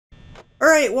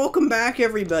Alright, welcome back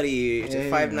everybody to Hey,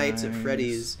 Five Nights at guys.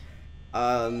 Freddy's.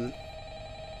 Alright.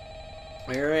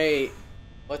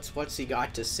 What's he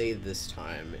got to say this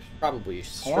time?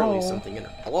 Surely something in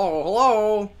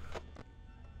hello.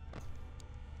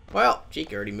 Well,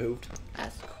 Chica already moved.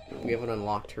 That's cool. We haven't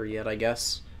unlocked her yet, I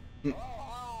guess.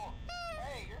 Oh,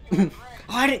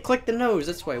 I didn't click the nose,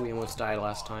 that's why we almost died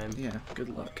last time. Yeah, good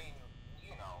luck.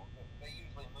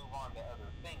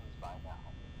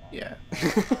 Yeah.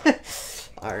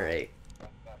 Alright.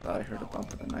 Thought I heard a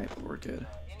bump in the night, but we're good.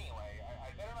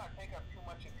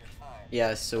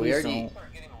 Yeah, so we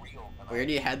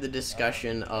already had the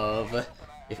discussion of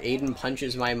if Aiden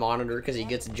punches my monitor because he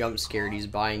gets jump scared, he's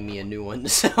buying me a new one,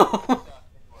 so...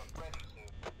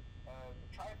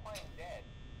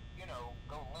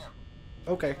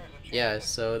 Okay. Yeah,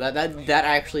 so that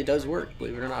actually does work,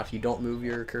 believe it or not, if you don't move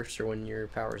your cursor when your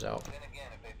power's out.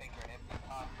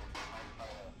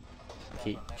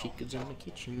 Chica's in the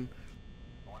kitchen.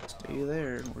 Stay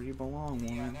there, where you belong,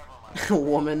 woman.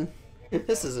 Woman.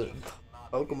 This is a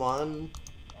Pokemon.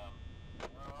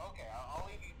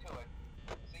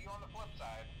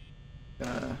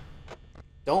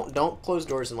 Don't close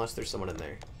doors unless there's someone in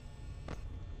there.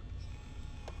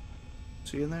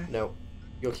 Is she in there? No.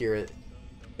 You'll hear it.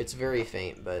 It's very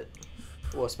faint, but...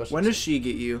 Well, especially... When does she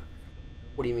get you?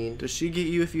 What do you mean? Does she get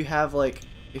you if you have, like...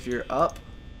 If you're up?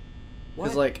 What?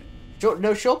 Because, like...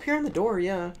 No, she'll appear in the door,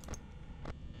 yeah.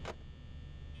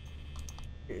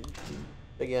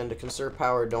 Again, to conserve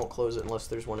power, don't close it unless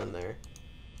there's one in there.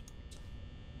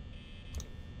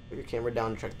 Put your camera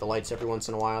down and check the lights every once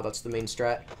in a while. That's the main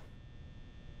strat.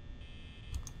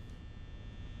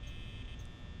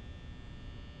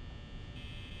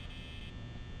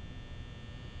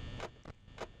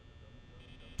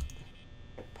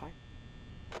 Pie.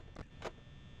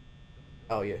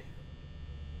 Oh, yeah.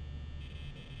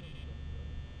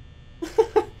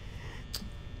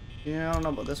 Yeah, I don't know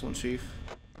about this one, Chief.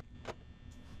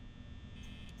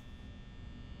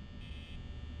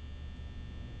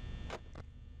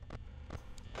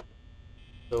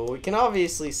 So we can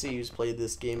obviously see who's played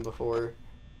this game before.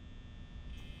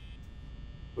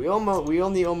 We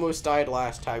only almost died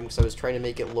last time because I was trying to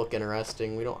make it look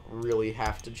interesting. We don't really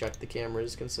have to check the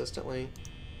cameras consistently.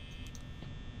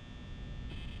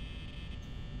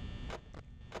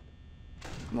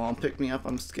 Mom, pick me up,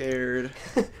 I'm scared.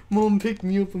 Mom, pick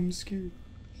me up, I'm scared.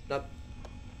 Not...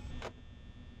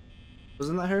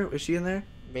 Wasn't that her? Was she in there?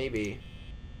 Maybe.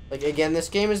 Like, again, this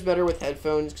game is better with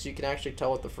headphones because you can actually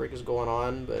tell what the frick is going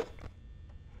on, but...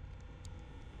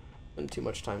 Spend too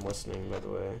much time listening, by the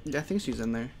way. Yeah, I think she's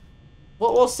in there.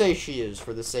 Well, we'll say she is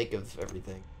for the sake of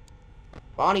everything.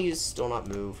 Bonnie is still not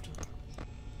moved.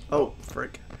 Oh,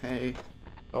 frick. Hey.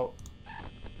 Oh.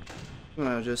 I'm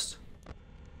gonna just...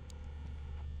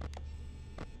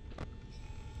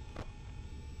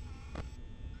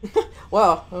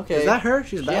 Wow, okay. Is that her?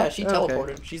 She's back? Yeah, she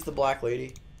teleported. Okay. She's the black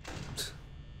lady.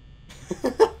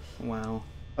 Wow.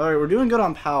 Alright, we're doing good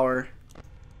on power.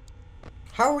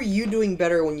 How are you doing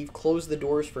better when you've closed the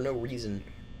doors for no reason?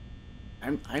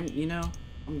 you know,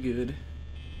 I'm good.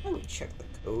 I would check the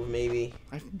cove, maybe.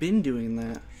 I've been doing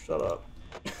that. Shut up.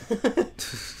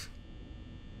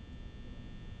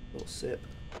 Little sip.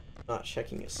 Not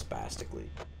checking it spastically.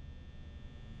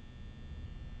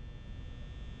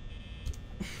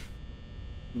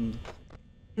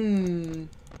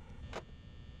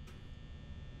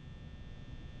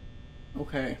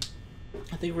 Okay.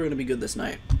 I think we're gonna be good this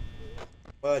night.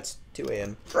 Well, it's 2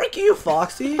 a.m. Frick you,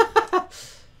 Foxy!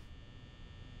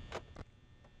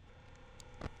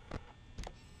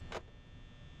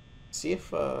 See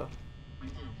if,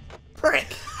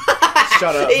 Frick!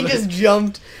 Shut up. He just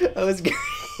jumped. That was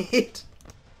great.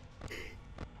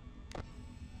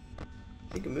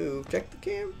 Make a move. Check the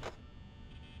cam.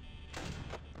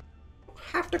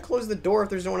 Have to close the door if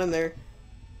there's no one in there.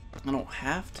 I don't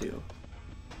have to.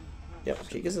 Yep,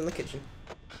 Chica's in the kitchen.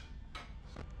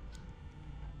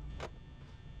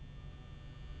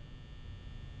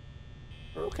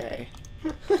 Okay.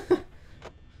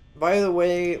 By the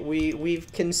way,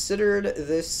 we've considered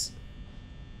this.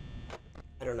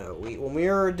 I don't know. When we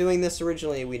were doing this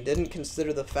originally, we didn't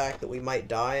consider the fact that we might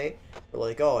die. We're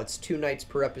like, oh, it's 2 nights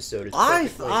per episode. It's I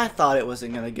thought it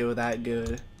wasn't gonna go that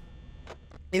good.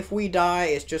 If we die,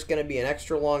 it's just gonna be an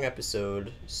extra long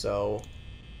episode. So.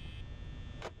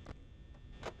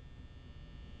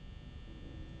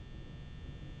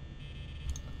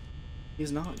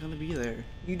 He's not gonna be there.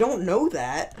 You don't know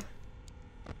that.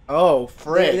 Oh,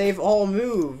 frick. They've all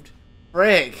moved.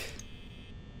 Frick.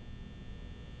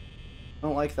 I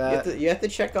don't like that. You have to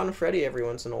check on Freddy every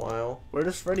once in a while. Where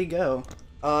does Freddy go?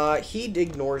 He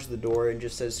ignores the door and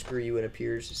just says screw you and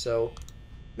appears, so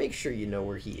make sure you know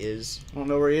where he is. I don't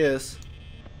know where he is.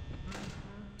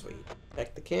 Sweet.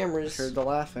 Check the cameras. I heard the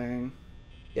laughing.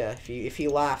 Yeah, if he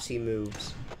laughs, he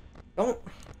moves. Don't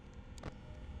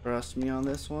Trust me on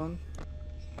this one.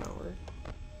 power.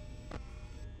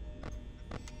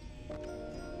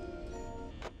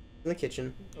 In the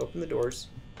kitchen. Open the doors.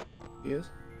 He is?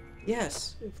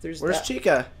 Yes. If there's Where's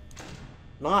Chica?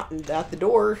 Not at the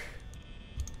door.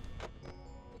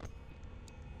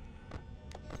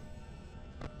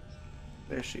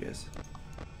 There she is.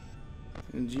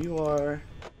 And you are...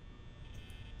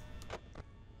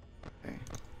 Okay.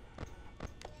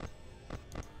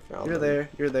 Found You're them. there.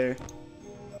 You're there.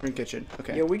 We're in kitchen.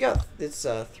 Okay. Yeah, we got... It's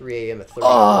 3 a.m. at 30 Oh,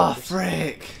 hours.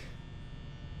 frick.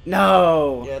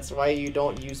 No. Yeah, that's why you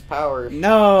don't use power.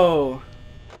 No.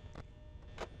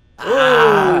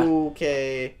 Ah.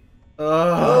 Okay.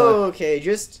 Ugh. Okay,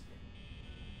 just...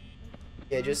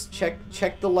 Yeah, just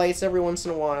check the lights every once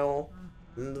in a while.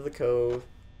 Into the cove.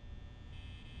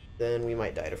 Then we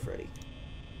might die to Freddy.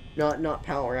 Not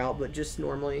power out, but just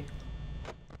normally.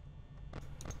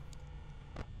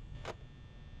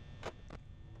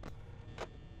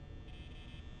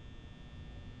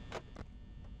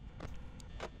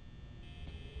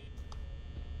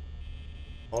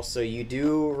 Also, you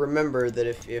do remember that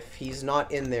if he's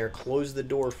not in there, close the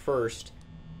door first,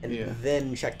 and Yeah.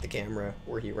 then check the camera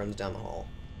where he runs down the hall.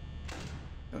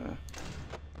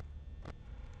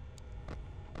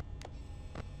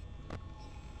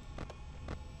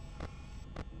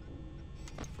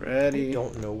 Freddy. I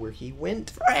don't know where he went.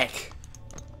 Frick.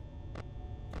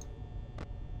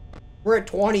 We're at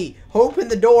 20. Open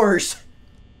the doors.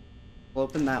 We'll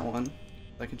open that one.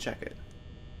 I can check it.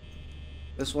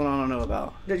 This one I don't know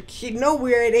about. No,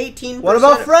 we're at 18%. What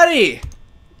about Freddy?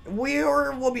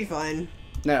 We'll be fine.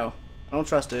 No. I don't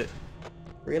trust it.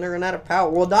 We're gonna run out of power.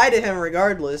 We'll die to him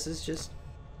regardless. It's just,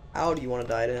 how do you want to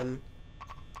die to him?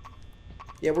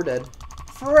 Yeah, we're dead.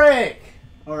 Frick.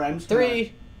 Alright, I'm just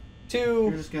 3, 2.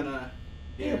 You're just gonna...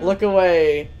 Yeah. Look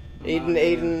away. I'm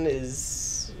Aiden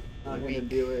is not gonna weak.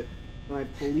 do it. Can I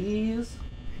please?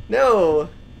 No.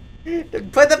 Put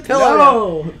the pillow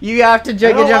No. down. You have to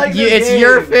jump. I don't like this It's game.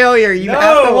 your failure. You No.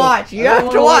 have to watch. You I don't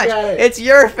have to wanna watch. look at it. It's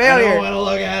your I failure. don't want to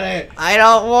look at it. I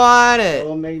don't want it.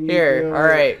 Don't make me do Here. it. All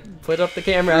right. Put up the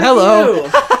camera. Hello.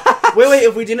 Wait.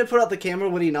 If we didn't put out the camera,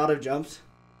 would he not have jumped?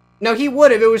 No, he would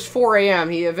have. It was 4 a.m.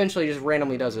 He eventually just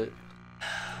randomly does it.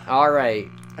 All right.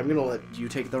 I'm gonna let you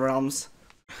take the realms.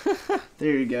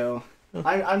 There you go.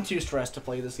 I'm too stressed to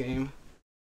play this game.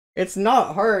 It's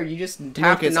not hard. You just have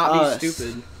Look, to it's not us. be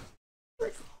stupid.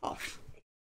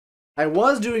 I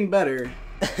was doing better.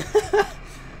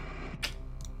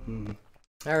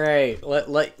 All right.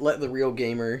 Let the real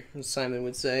gamer, as Simon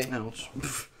would say. Ouch.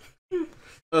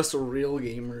 Us real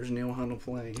gamers know how to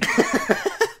play.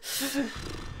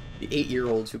 The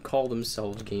 8-year-olds who call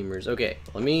themselves gamers. Okay,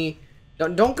 let me.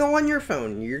 Don't go on your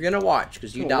phone. You're gonna watch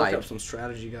because you Look died. up some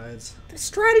strategy guides. The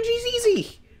strategy's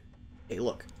easy. Hey,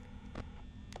 look.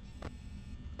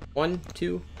 1,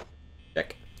 2,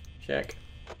 check, check.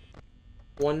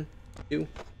 1, 2,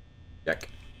 check,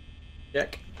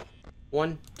 check.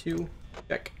 1, 2,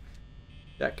 check,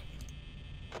 check.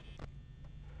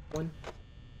 1.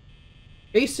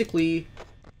 Basically,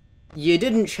 you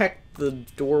didn't check the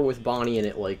door with Bonnie in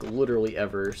it, like, literally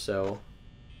ever, so...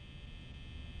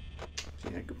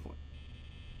 Yeah, good point.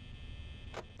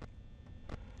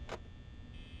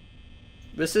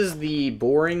 This is the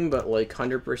boring, but, like,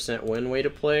 100% win way to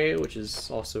play, which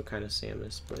is also kind of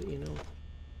Samus, but, you know,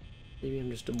 maybe I'm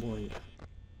just a boring guy.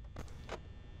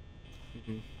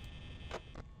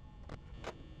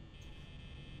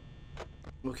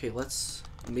 Okay, let's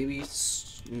maybe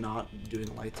not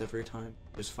doing lights every time.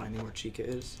 Just finding where Chica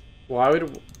is. Why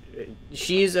would...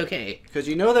 She's okay. Because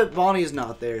you know that Bonnie's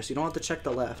not there, so you don't have to check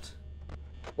the left.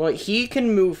 Well, he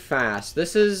can move fast.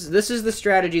 This is the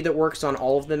strategy that works on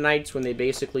all of the knights when they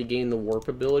basically gain the warp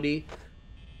ability.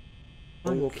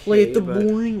 We'll play it the but-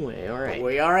 boring way. All right.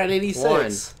 We are at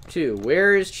 86. 1, 2.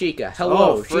 Where is Chica?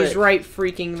 Hello. Oh, frick. She's right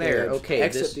freaking there. Okay.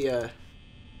 Exit the.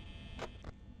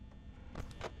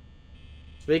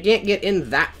 They can't get in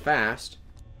that fast.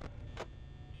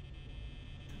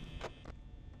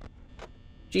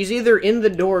 She's either in the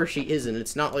door or she isn't.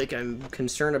 It's not like I'm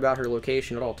concerned about her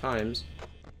location at all times.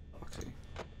 Okay.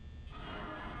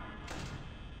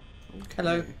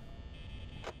 Hello.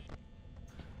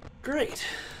 Great.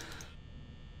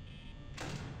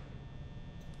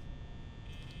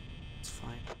 It's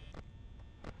fine.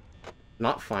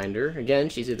 Not find her. Again,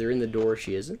 she's either in the door or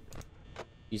she isn't.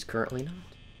 She's currently not.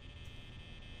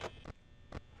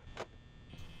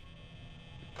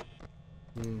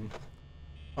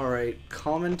 Alright,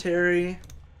 commentary.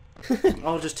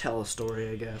 I'll just tell a story,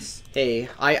 I guess. Hey,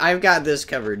 I've got this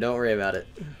covered. Don't worry about it.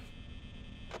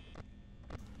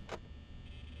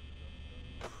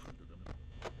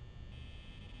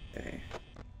 Okay.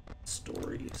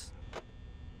 Stories.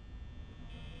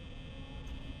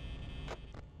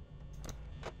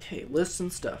 Okay, lists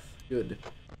and stuff. Good.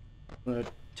 Want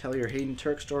to tell your Hayden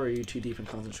Turk story, or are you too deep in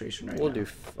concentration right now?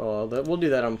 We'll do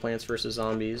that on Plants vs.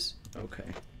 Zombies. Okay.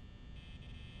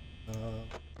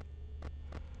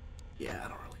 Yeah, I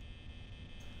don't really.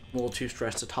 I'm a little too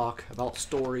stressed to talk about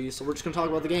stories, so we're just gonna talk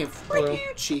about the game. Frick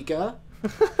you, Chica.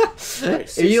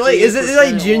 Right, Are you like? Is it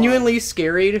like 68% genuinely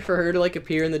scary for her to like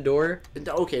appear in the door?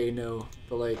 Okay, no,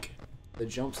 but like the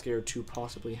jump scare to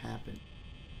possibly happen.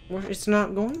 Well, it's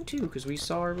not going to, because we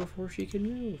saw her before she could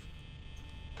move.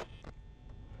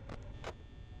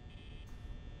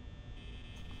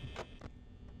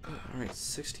 Alright,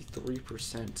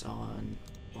 63% on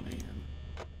 1 AM.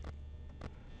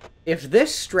 If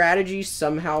this strategy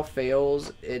somehow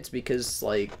fails, it's because,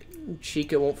 like,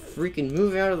 Chica won't freaking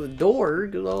move out of the door.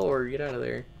 Good lord, get out of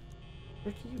there.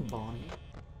 Frick you, Bonnie.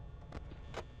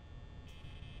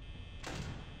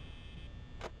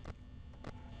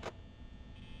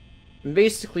 And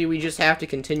basically, we just have to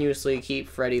continuously keep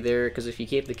Freddy there, because if you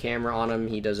keep the camera on him,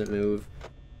 he doesn't move.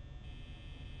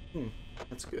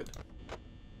 That's good.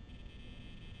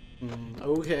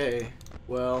 Okay,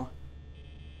 well...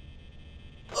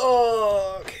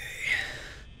 Okay.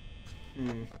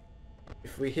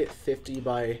 If we hit 50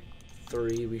 by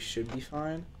 3, we should be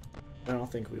fine. I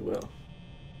don't think we will.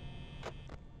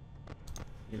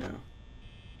 You know.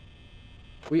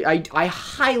 I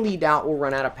highly doubt we'll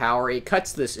run out of power. It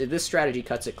cuts this strategy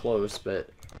cuts it close, but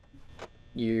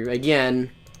you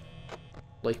again,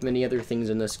 like many other things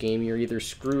in this game, you're either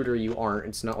screwed or you aren't.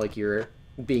 It's not like you're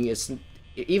being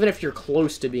even if you're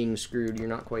close to being screwed, you're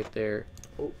not quite there.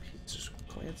 Oh, he's just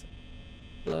glancing.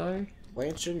 Hello?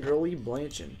 Blanching, girly,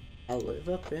 blanching. I live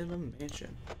up in a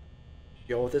mansion.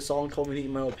 Yo, if this song told me to eat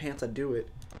my own pants, I'd do it.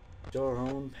 Eat your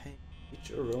own pants. Eat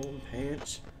your own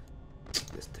pants.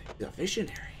 This thing is a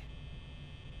visionary.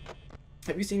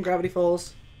 Have you seen Gravity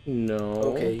Falls? No.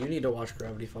 Okay, you need to watch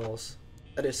Gravity Falls.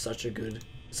 That is such a good...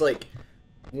 It's like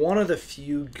one of the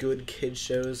few good kid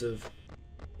shows of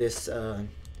this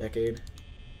decade.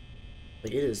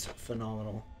 Like, it is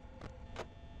phenomenal.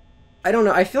 I don't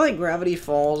know. I feel like Gravity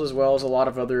Falls, as well as a lot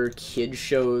of other kid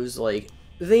shows, like,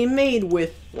 they made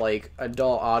with, like,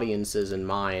 adult audiences in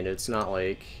mind. It's not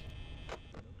like...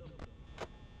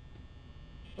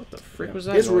 What the frick was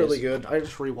that It's noise? really good. I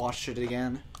just rewatched it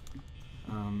again.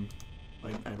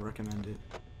 I'd recommend it.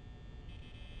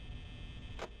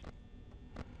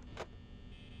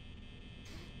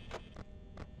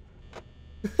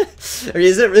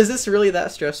 Is this really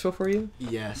that stressful for you?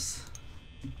 Yes.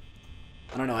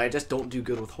 I don't know, I just don't do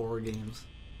good with horror games.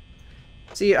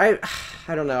 See, I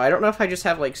don't know. I don't know if I just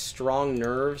have, like, strong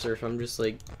nerves or if I'm just,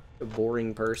 like, a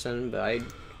boring person, but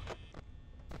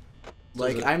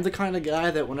Like, I'm the kind of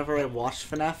guy that whenever I watch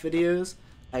FNAF videos,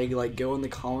 I, like, go in the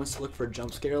comments to look for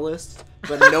jump scare lists,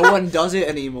 but no one does it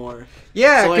anymore.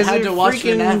 Yeah, so I had to watch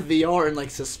freaking... FNAF VR in, like,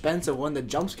 suspense of when the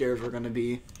jump scares were gonna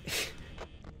be.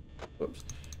 Whoops.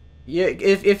 Yeah,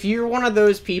 if you're one of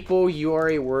those people, you are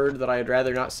a word that I'd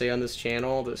rather not say on this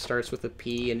channel that starts with a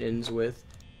P and ends with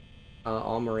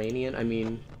Almeranian. I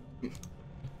mean...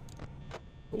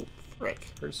 Oh, frick.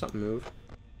 Heard something move.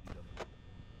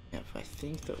 Yep, I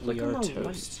think that Look we at are my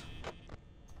toast.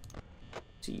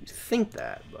 So you think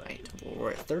that, but... Right, well,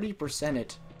 we're at 30%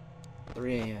 at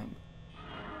 3 AM.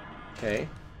 Okay.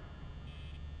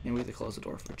 And we have to close the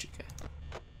door for Chica.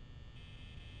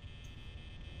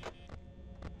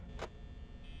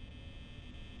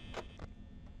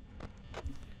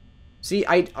 See,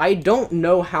 I don't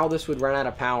know how this would run out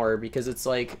of power, because it's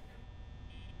like...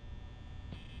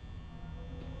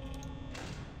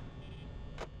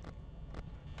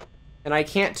 And I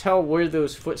can't tell where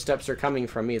those footsteps are coming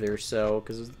from either, so...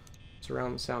 Because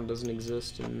surround sound doesn't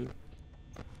exist in...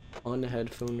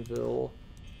 Unheadphoneville.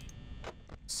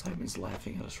 Simon's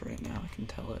laughing at us right now, I can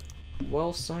tell it.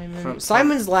 Well,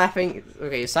 Simon's laughing...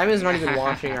 Okay, Simon's not even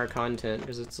watching our content,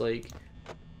 because it's like...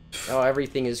 Oh,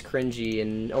 everything is cringy,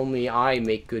 and only I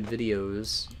make good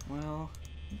videos. Well,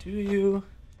 do you?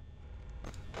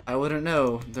 I wouldn't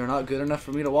know. They're not good enough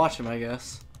for me to watch them, I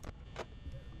guess.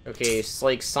 Okay, it's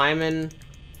like, Simon,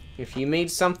 if you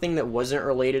made something that wasn't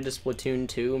related to Splatoon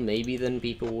 2, maybe then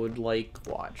people would, like,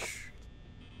 watch.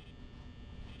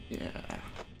 Yeah.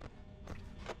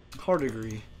 Hard to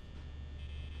agree.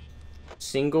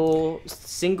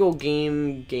 single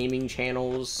game gaming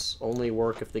channels only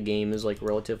work if the game is like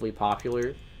relatively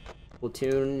popular.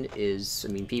 Splatoon is,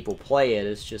 I mean, people play it,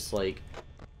 it's just like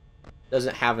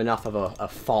doesn't have enough of a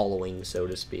following, so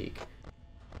to speak.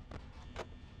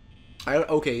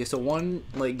 Okay, so one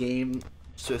like game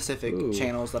specific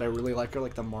channels that I really like are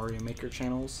like the Mario Maker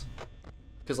channels.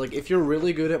 Because like if you're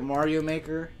really good at Mario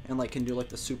Maker and like can do like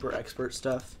the super expert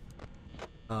stuff,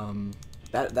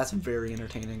 that's very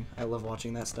entertaining. I love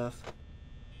watching that stuff.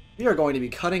 We are going to be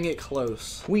cutting it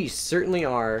close. We certainly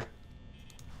are.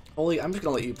 Oli, I'm just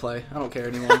gonna let you play. I don't care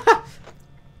anymore.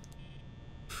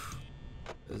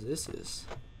 Because this is...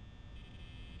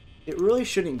 It really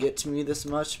shouldn't get to me this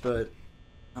much, but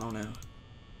I don't know.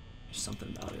 There's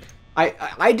something about it.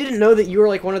 I didn't know that you were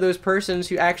like one of those persons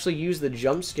who actually use the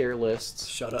jump scare lists.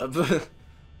 Shut up.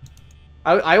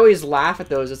 I always laugh at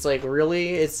those. It's like, really?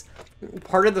 It's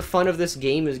part of the fun of this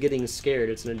game is getting scared.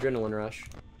 It's an adrenaline rush.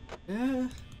 Yeah,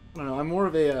 I don't know. I'm more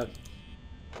of a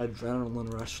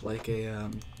adrenaline rush, like a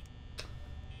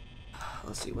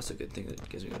let's see, what's a good thing that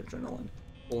gives me adrenaline?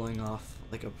 Pulling off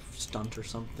like a stunt or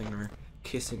something, or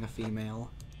kissing a female.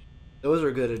 Those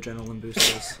are good adrenaline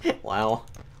boosters. Wow.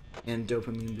 And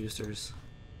dopamine boosters.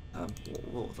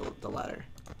 The latter.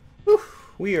 Whew.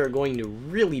 We are going to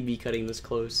really be cutting this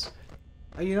close.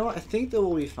 You know what? I think that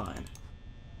we'll be fine.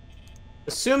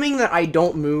 Assuming that I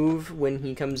don't move when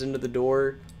he comes into the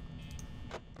door.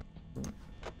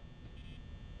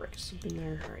 Frick, something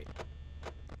there. Alright.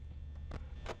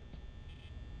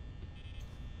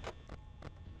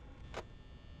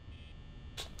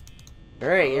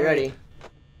 Alright, you ready?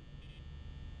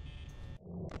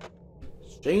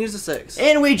 Change to 6.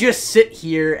 And we just sit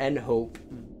here and hope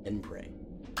and pray.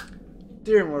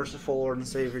 Dear merciful Lord and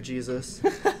Savior Jesus,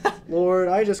 Lord,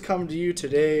 I just come to you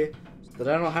today so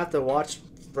that I don't have to watch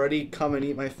Freddy come and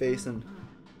eat my face and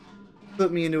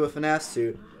put me into a FNAF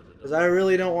suit. Because I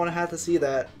really don't want to have to see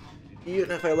that.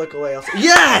 Even if I look away, I'll say,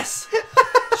 yes!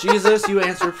 Jesus, you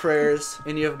answer prayers,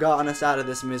 and you have gotten us out of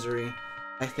this misery.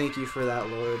 I thank you for that,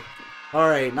 Lord.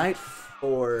 Alright, night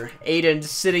 4. Aiden's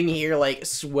sitting here, like,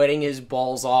 sweating his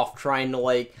balls off, trying to,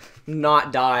 like,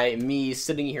 not die. Me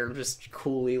sitting here just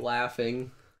coolly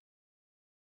laughing.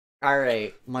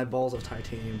 Alright. My balls of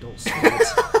titanium don't sweat.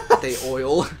 They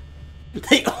oil.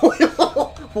 They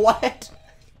oil? What?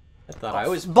 I thought I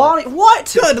was... Bonnie,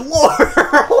 what? Good lord!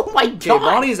 Oh my god! Okay,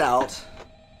 Bonnie's out.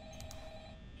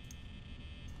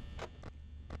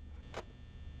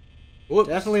 Whoops.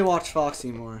 Definitely watch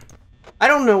Foxy more. I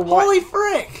don't know what... Holy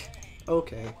frick!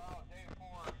 Okay.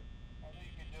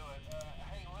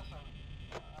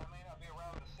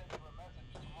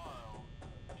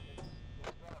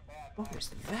 What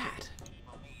was that?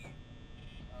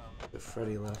 If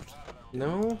Freddy left.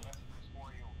 No?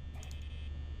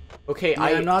 Okay, Yeah,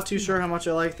 I'm not too sure how much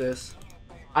I like this.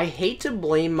 I hate to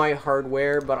blame my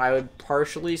hardware, but I would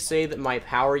partially say that my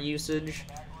power usage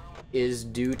is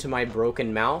due to my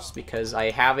broken mouse, because I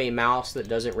have a mouse that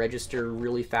doesn't register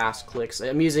really fast clicks.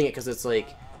 I'm using it because it's like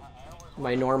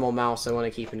my normal mouse I want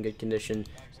to keep in good condition.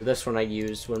 So this one I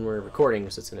use when we're recording,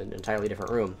 because it's in an entirely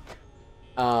different room.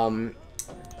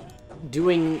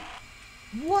 Doing...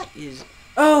 What is...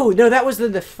 Oh, no, that was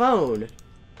the phone.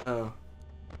 Oh.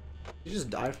 You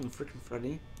just died from freaking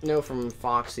Freddy? No, from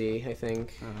Foxy, I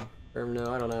think. Oh. Or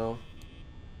no, I don't know.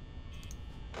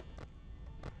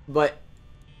 But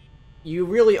you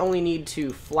really only need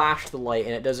to flash the light,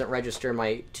 and it doesn't register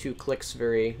my 2 clicks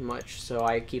very much, so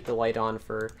I keep the light on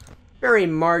for very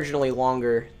marginally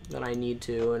longer than I need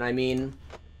to. And I mean...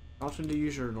 How often do you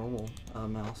use your normal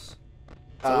mouse?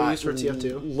 Is that what you use for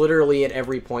TF2? Literally at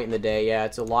every point in the day, yeah.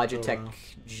 It's a Logitech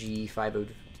G502.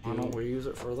 Why don't we use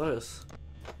it for this?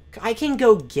 I can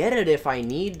go get it if I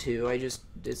need to.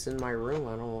 It's in my room.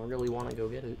 I don't really want to go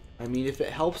get it. I mean, if it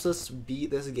helps us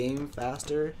beat this game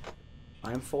faster,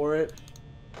 I'm for it.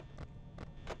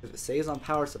 If it saves on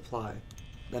power supply,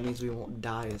 that means we won't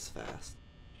die as fast.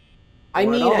 I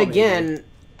mean, again,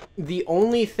 the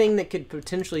only thing that could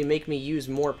potentially make me use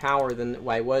more power than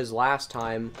I was last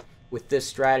time with this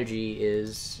strategy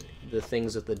is the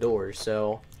things at the door,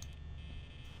 so...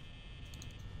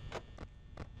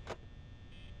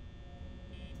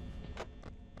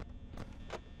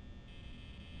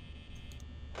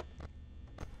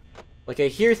 Like, I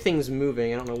hear things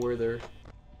moving, I don't know where they're...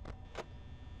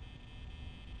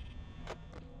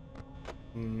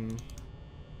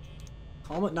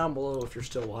 Comment down below if you're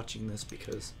still watching this,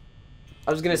 because...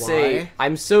 I was gonna say,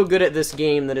 I'm so good at this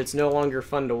game that it's no longer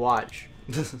fun to watch.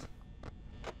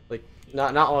 Like,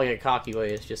 not like a cocky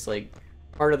way, it's just like,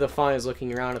 part of the fun is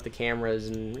looking around at the cameras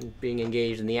and being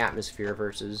engaged in the atmosphere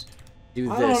versus do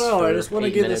this. I don't know. I for just want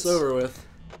to 8 get minutes. this over with.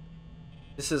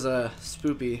 This is a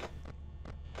spoopy.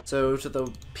 So to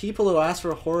the people who ask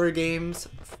for horror games,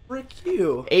 frick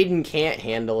you. Aiden can't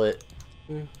handle it.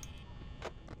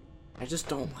 I just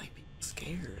don't like being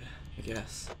scared, I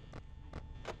guess.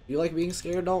 You like being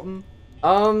scared, Dalton?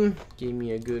 Give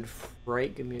me a good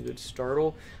fright, give me a good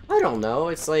startle. I don't know,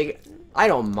 it's like, I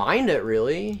don't mind it,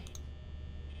 really.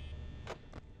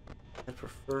 I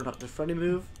prefer not to Freddy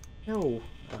move. No.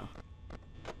 Oh.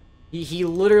 He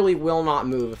literally will not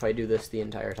move if I do this the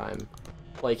entire time.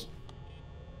 Like...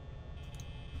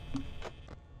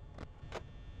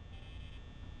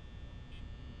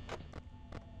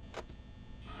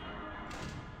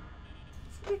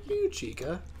 Frick you,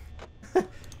 Chica.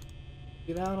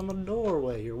 Get out of my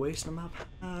doorway, you're wasting my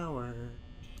power.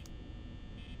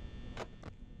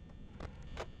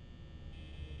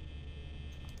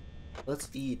 Let's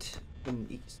eat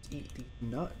and eat these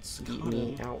nuts. Eat God,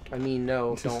 me out. I mean,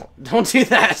 no, don't do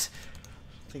that!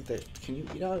 I think that, can you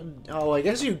eat out? Oh, I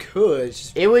guess you could.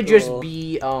 It would just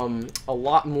be, a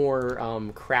lot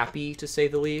more, crappy, to say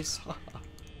the least.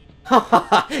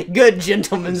 Good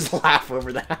gentleman's laugh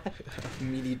over that.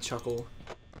 Meaty chuckle.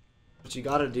 What you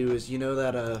gotta do is, you know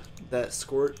that that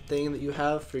squirt thing that you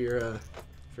have for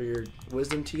your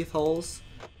wisdom teeth holes?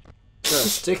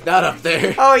 Stick that up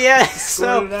there. Oh yeah,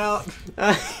 Squirt it out.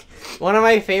 One of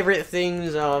my favorite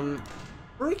things,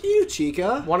 Frick you,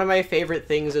 Chica. one of my favorite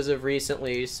things as of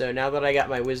recently, so now that I got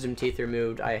my wisdom teeth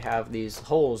removed, I have these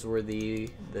holes where the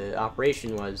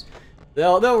operation was.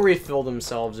 They'll refill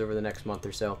themselves over the next month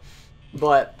or so.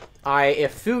 But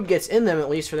if food gets in them, at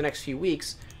least for the next few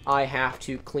weeks, I have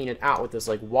to clean it out with this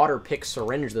like water pick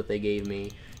syringe that they gave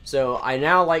me. So I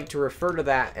now like to refer to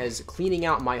that as cleaning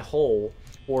out my hole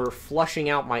or flushing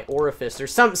out my orifice or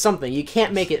something. You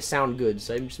can't make it sound good,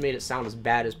 so I just made it sound as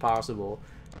bad as possible.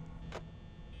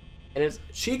 And it's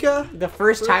Chica. the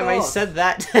first time I off. said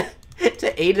that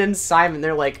to Aiden and Simon,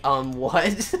 they're like,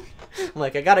 what? I'm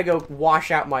like, I gotta go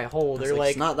wash out my hole. They're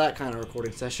like, it's not that kind of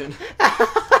recording session.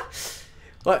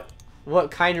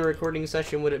 What kind of recording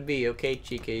session would it be? Okay,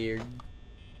 Chica, you're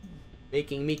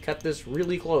making me cut this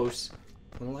really close.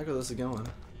 I don't like where this is going.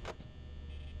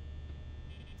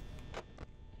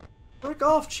 Frick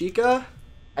off, Chica.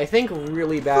 I think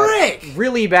really bad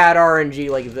RNG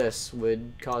like this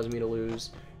would cause me to lose.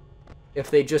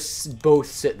 If they just both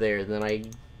sit there, then I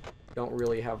don't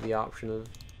really have the option of...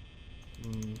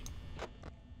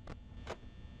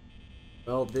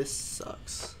 Well, this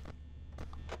sucks.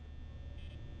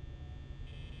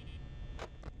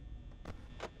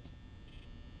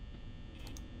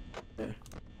 There.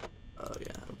 Oh yeah,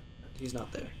 he's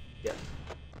not there. Yeah.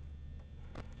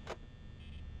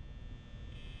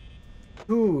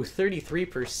 Ooh,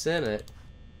 33% it.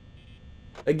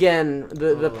 Again,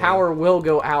 the power will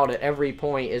go out at every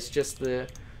point. It's just the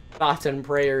thoughts and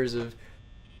prayers of,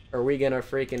 are we gonna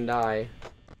freaking die?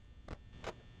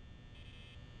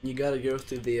 You gotta go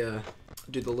through the,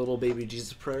 do the little baby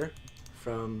Jesus prayer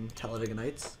from Talladega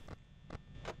Nights.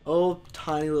 Oh,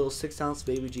 tiny little 6-ounce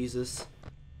baby Jesus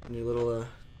in your little,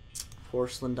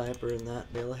 porcelain diaper and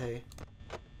that bale of hay.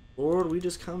 Lord, we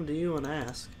just come to you and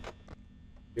ask.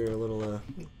 Your little,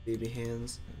 baby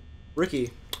hands.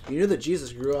 Ricky, you knew that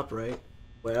Jesus grew up, right?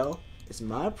 Well, it's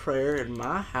my prayer in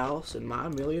my house and my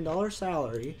 $1 million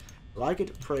salary. So I get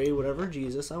to pray whatever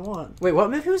Jesus I want. Wait, what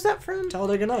movie was that from?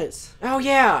 Talladega Nights. Oh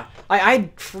yeah, I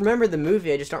remember the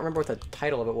movie. I just don't remember what the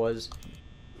title of it was.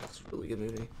 That's a really good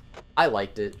movie. I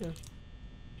liked it. Yeah.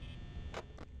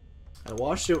 I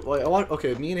watched it.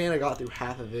 Okay, me and Anna got through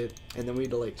half of it, and then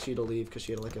she had to leave because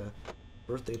she had like a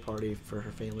birthday party for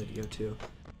her family to go to.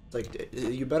 It's like,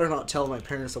 you better not tell my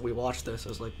parents that we watched this. I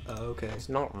was like, oh, okay. It's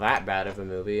not that bad of a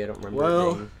movie. I don't remember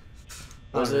it being...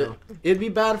 Was it? It'd be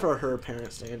bad for her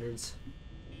parent standards.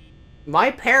 My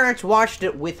parents watched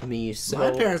it with me, so...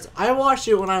 My parents... I watched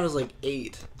it when I was like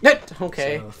 8.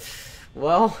 Okay. So.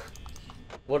 Well,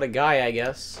 what a guy, I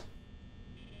guess.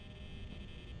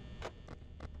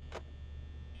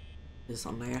 It's a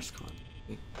NASCAR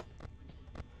movie.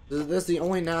 This is the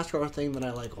only NASCAR thing that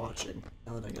I like watching.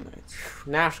 Talladega Nights.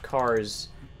 NASCAR is...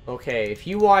 Okay, if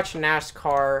you watch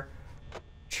NASCAR,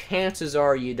 chances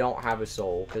are you don't have a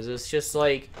soul. Because it's just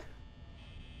like...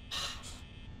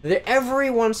 Every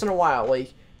once in a while,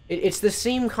 like... It's the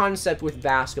same concept with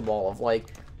basketball of,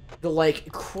 like... The, like,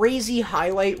 crazy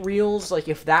highlight reels. Like,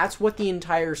 if that's what the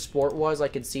entire sport was, I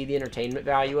could see the entertainment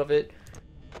value of it.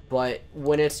 But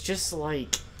when it's just,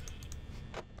 like...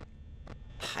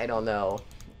 I don't know.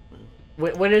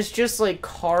 When it's just like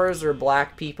cars or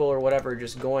black people or whatever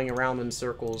just going around in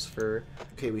circles for...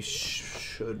 Okay, we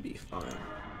should be fine.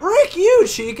 Break you,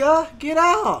 Chica! Get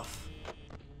off!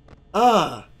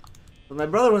 But my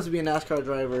brother wants to be a NASCAR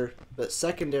driver, but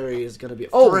secondary is gonna be.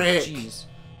 Oh, frick! jeez.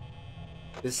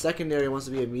 His secondary wants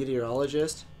to be a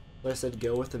meteorologist. So I said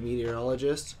go with the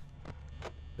meteorologist,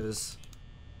 because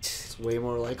it's way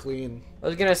more likely. And I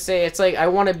was gonna say, it's like, I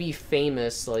want to be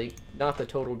famous, like, not the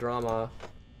total drama.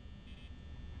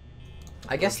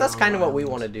 I guess that's kind of what we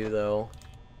want to do, though.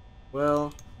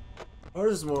 well,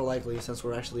 ours is more likely since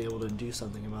we're actually able to do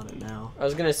something about it now. I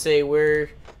was gonna say, we're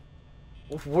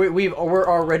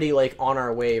already, like, on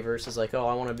our way versus, like, oh,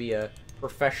 I want to be a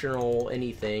professional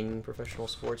anything, professional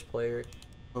sports player.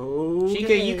 Oh,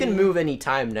 Chica, you can move any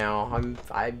time now.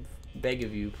 I beg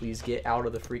of you, please get out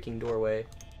of the freaking doorway.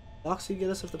 Foxy, get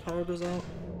us if the power goes out.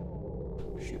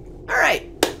 Shoot.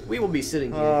 Alright, we will be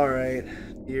sitting here.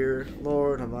 Alright, dear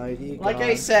Lord Almighty God. Like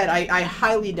I said, I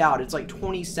highly doubt it's like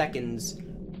 20 seconds.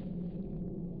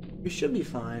 We should be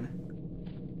fine.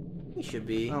 We should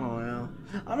be. I don't know.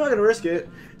 I'm not gonna risk it.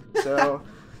 So,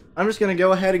 I'm just gonna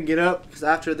go ahead and get up, because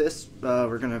after this,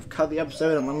 we're gonna cut the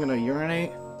episode and I'm gonna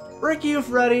urinate. Frick you,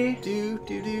 Freddy! Do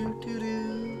do do do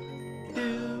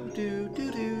do do do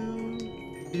do do.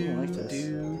 I don't like this. I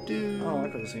don't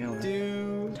like this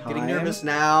feeling. Getting nervous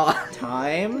now.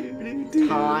 Time.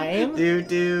 Time.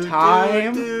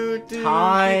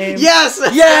 Time. Yes.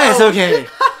 Yes. Okay.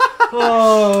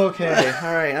 Okay.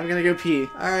 All right. I'm gonna go pee.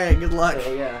 All right. Good luck.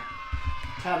 So, yeah.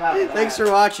 Thanks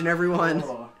for watching, everyone.